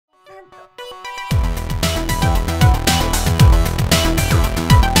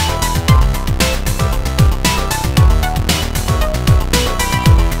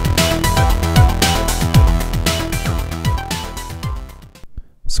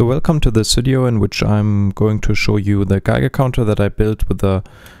So welcome to this video in which I'm going to show you the Geiger counter that I built with the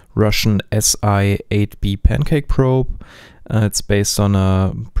Russian SI-8B Pancake probe. It's based on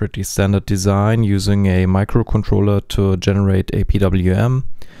a pretty standard design using a microcontroller to generate a PWM.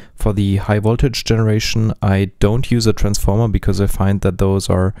 For the high voltage generation, I don't use a transformer because I find that those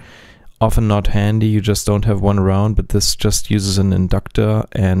are often not handy. You just don't have one around, but this just uses an inductor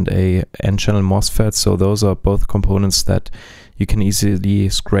and a N-channel MOSFET, so those are both components that you can easily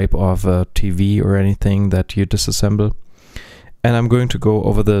scrape off a TV or anything that you disassemble. And I'm going to go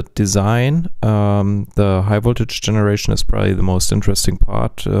over the design. The high voltage generation is probably the most interesting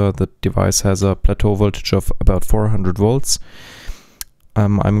part. The device has a plateau voltage of about 400 volts.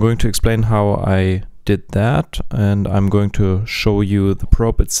 I'm going to explain how I did that, and I'm going to show you the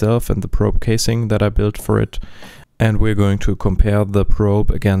probe itself and the probe casing that I built for it. And we're going to compare the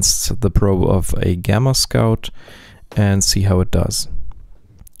probe against the probe of a Gamma Scout and see how it does.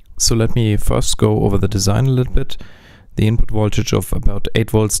 So let me first go over the design a little bit. The input voltage of about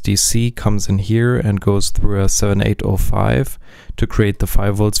 8 volts DC comes in here and goes through a 7805 to create the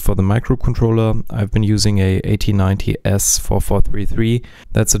 5 volts for the microcontroller. I've been using a 8090S4433.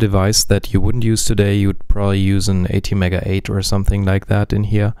 That's a device that you wouldn't use today. You'd probably use an 80MB8 or something like that in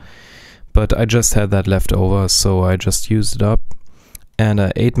here. But I just had that left over, so I just used it up. And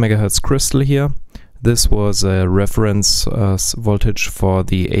a 8 MHz crystal here. This was a reference voltage for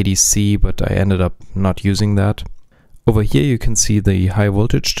the ADC, but I ended up not using that. Over here you can see the high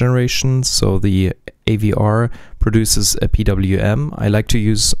voltage generation, so the AVR produces a PWM. I like to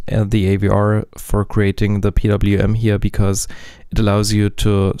use the AVR for creating the PWM here because it allows you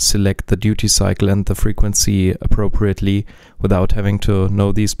to select the duty cycle and the frequency appropriately without having to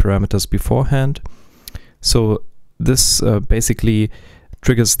know these parameters beforehand. So this basically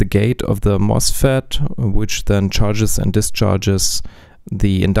triggers the gate of the MOSFET, which then charges and discharges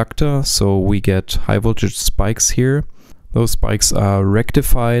the inductor, so we get high voltage spikes here. Those spikes are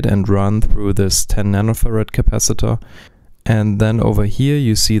rectified and run through this 10 nanofarad capacitor. And then over here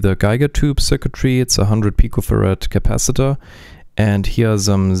you see the Geiger tube circuitry. It's a 100 picofarad capacitor, and here are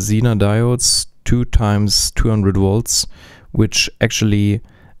some Zener diodes, 2 times 200 volts, which actually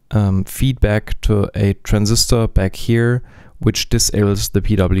feed back to a transistor back here, which disables the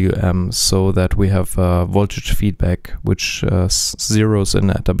PWM so that we have voltage feedback, which zeroes in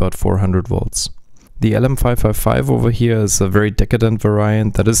at about 400 volts. The LM555 over here is a very decadent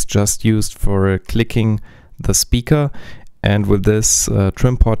variant that is just used for clicking the speaker, and with this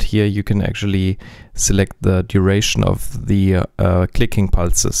trim pot here you can actually select the duration of the clicking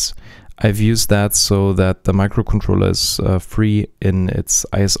pulses. I've used that so that the microcontroller is free in its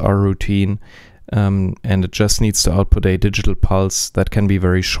ISR routine, and it just needs to output a digital pulse that can be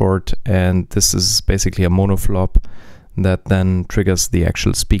very short, and this is basically a monoflop that then triggers the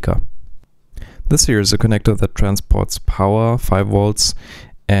actual speaker. This here is a connector that transports power, 5 volts,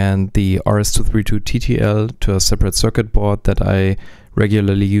 and the RS232 TTL to a separate circuit board that I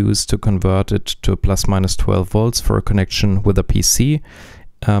regularly use to convert it to plus minus 12 volts for a connection with a PC.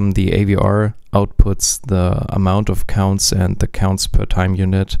 The AVR outputs the amount of counts and the counts per time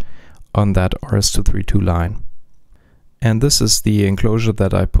unit on that RS232 line. And this is the enclosure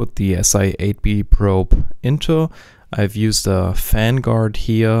that I put the SI-8B probe into. I've used a fan guard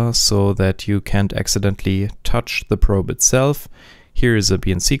here so that you can't accidentally touch the probe itself. Here is a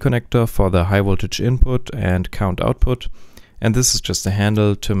BNC connector for the high voltage input and count output, and this is just a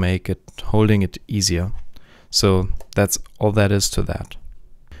handle to make it holding it easier. So that's all that is to that.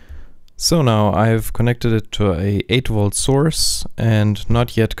 So now I've connected it to a 8 volt source and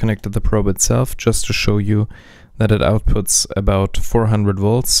not yet connected the probe itself, just to show you that it outputs about 400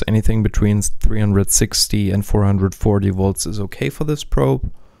 volts. Anything between 360 and 440 volts is okay for this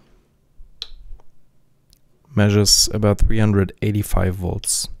probe. Measures about 385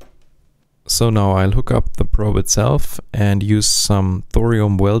 volts. So now I'll hook up the probe itself and use some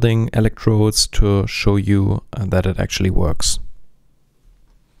thorium welding electrodes to show you that it actually works.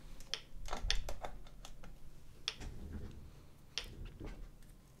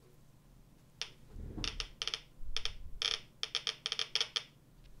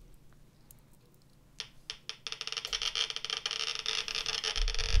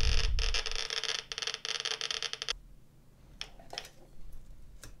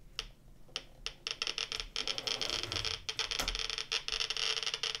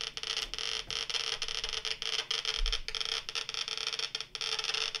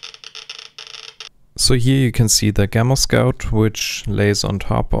 So here you can see the Gamma Scout, which lays on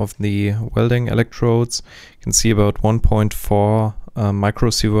top of the welding electrodes. You can see about 1.4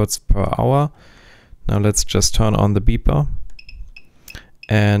 microsieverts per hour. Now let's just turn on the beeper.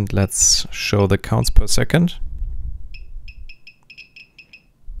 and let's show the counts per second.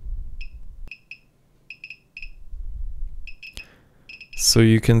 So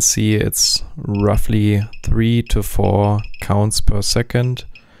you can see it's roughly 3 to 4 counts per second,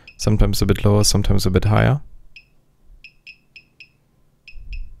 sometimes a bit lower, sometimes a bit higher.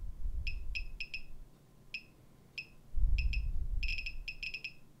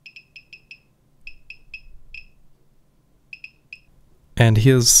 And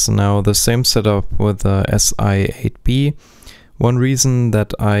here's now the same setup with the SI-8B. One reason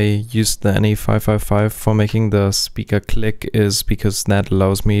that I used the NE555 for making the speaker click is because that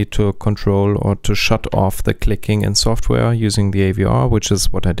allows me to control or to shut off the clicking in software using the AVR, which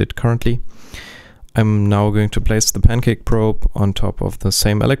is what I did currently. I'm now going to place the Pancake probe on top of the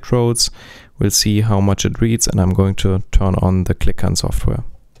same electrodes. We'll see how much it reads, and I'm going to turn on the clicker in software.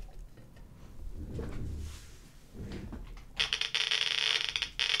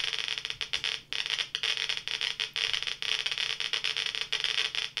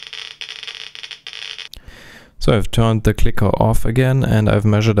 So I've turned the clicker off again, and I've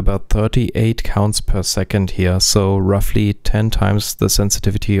measured about 38 counts per second here, so roughly 10 times the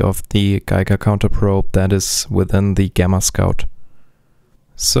sensitivity of the Geiger counter probe that is within the Gamma Scout.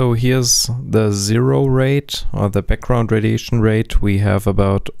 So here's the zero rate, or the background radiation rate. We have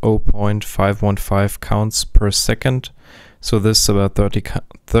about 0.515 counts per second, so this is about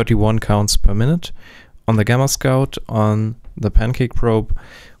 31 counts per minute. On the Gamma Scout, on the Pancake probe,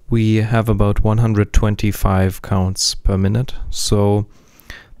 we have about 125 counts per minute, so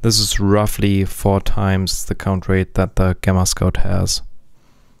this is roughly 4 times the count rate that the Gamma Scout has.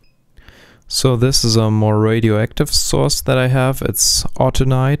 So this is a more radioactive source that I have. It's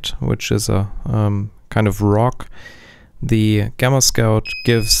autunite, which is a kind of rock. The Gamma Scout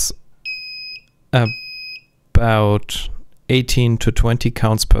gives about 18 to 20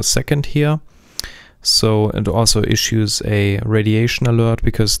 counts per second here. So it also issues a radiation alert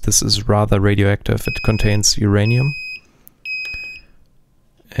because this is rather radioactive. It contains uranium.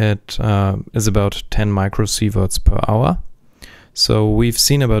 It is about 10 microsieverts per hour. So we've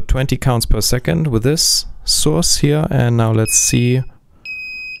seen about 20 counts per second with this source here, and now let's see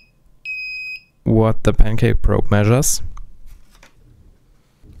what the Pancake probe measures.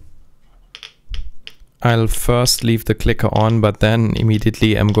 I'll first leave the clicker on, but then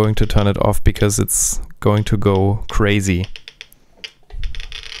immediately I'm going to turn it off because it's going to go crazy.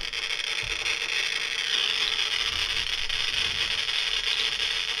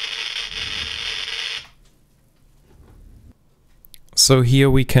 So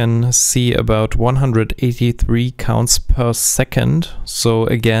here we can see about 183 counts per second, so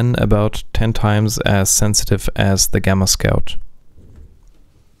again about 10 times as sensitive as the Gamma Scout.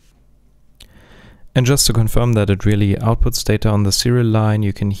 And just to confirm that it really outputs data on the serial line,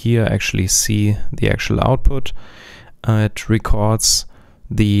 you can here actually see the actual output. It records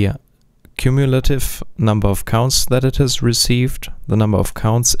the cumulative number of counts that it has received, the number of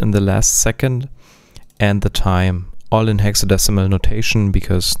counts in the last second, and the time, all in hexadecimal notation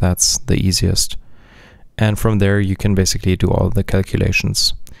because that's the easiest. And from there you can basically do all the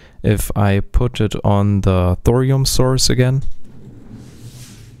calculations. If I put it on the thorium source again,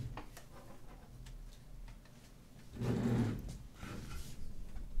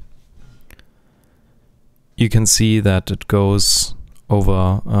 you can see that it goes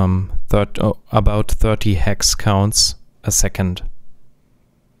over about 30 hex counts a second.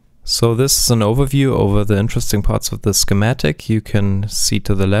 So this is an overview over the interesting parts of the schematic. You can see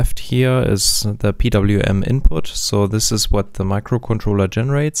to the left here is the PWM input. So this is what the microcontroller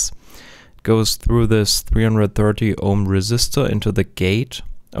generates. It goes through this 330 ohm resistor into the gate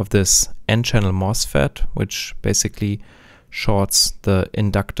of this N-channel MOSFET, which basically shorts the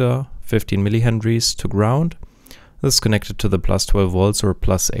inductor 15 millihenries to ground. This is connected to the plus 12 volts or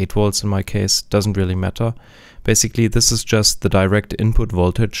plus 8 volts in my case, doesn't really matter. Basically this is just the direct input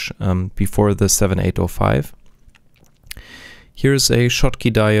voltage before the 7805. Here's a schottky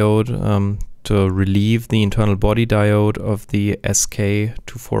diode to relieve the internal body diode of the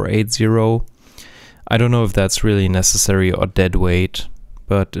SK2480. I don't know if that's really necessary or dead weight,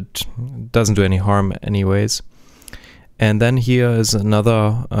 but it doesn't do any harm anyways. And then here is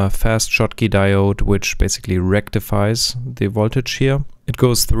another fast schottky diode which basically rectifies the voltage here. It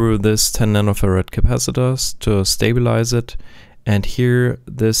goes through this 10 nanofarad capacitors to stabilize it, and here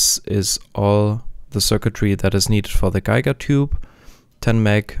this is all the circuitry that is needed for the Geiger tube, 10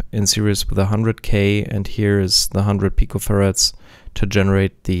 meg in series with 100K, and here is the 100 picofarads to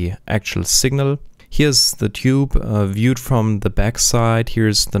generate the actual signal. Here's the tube viewed from the back side.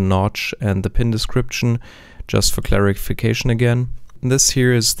 Here's the notch and the pin description, just for clarification again. This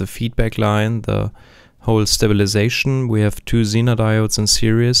here is the feedback line, the whole stabilization. We have two Zener diodes in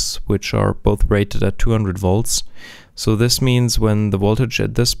series, which are both rated at 200 volts. So this means when the voltage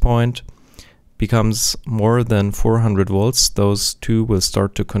at this point becomes more than 400 volts, those two will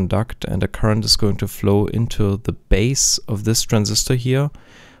start to conduct, and a current is going to flow into the base of this transistor here,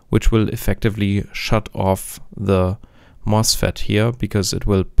 which will effectively shut off the MOSFET here, because it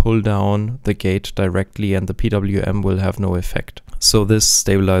will pull down the gate directly and the PWM will have no effect. So this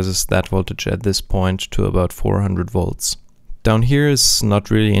stabilizes that voltage at this point to about 400 volts. Down here is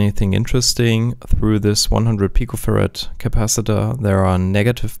not really anything interesting. Through this 100 picofarad capacitor there are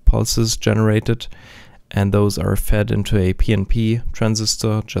negative pulses generated, and those are fed into a PNP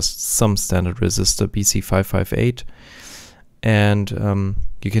transistor, just some standard resistor BC558. And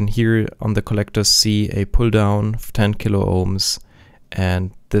you can here on the collector see a pull down of 10 kilo ohms,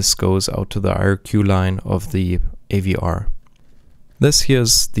 and this goes out to the IRQ line of the AVR. This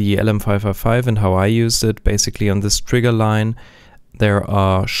here's the LM555 and how I used it. Basically on this trigger line there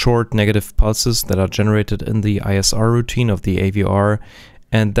are short negative pulses that are generated in the ISR routine of the AVR,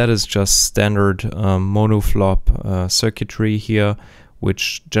 and that is just standard monoflop circuitry here,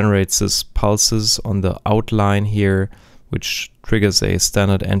 which generates this pulses on the outline here, which triggers a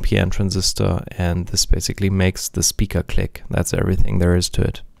standard NPN transistor, and this basically makes the speaker click. That's everything there is to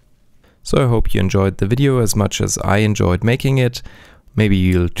it. So I hope you enjoyed the video as much as I enjoyed making it. Maybe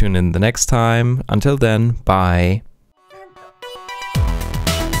you'll tune in the next time. Until then, bye!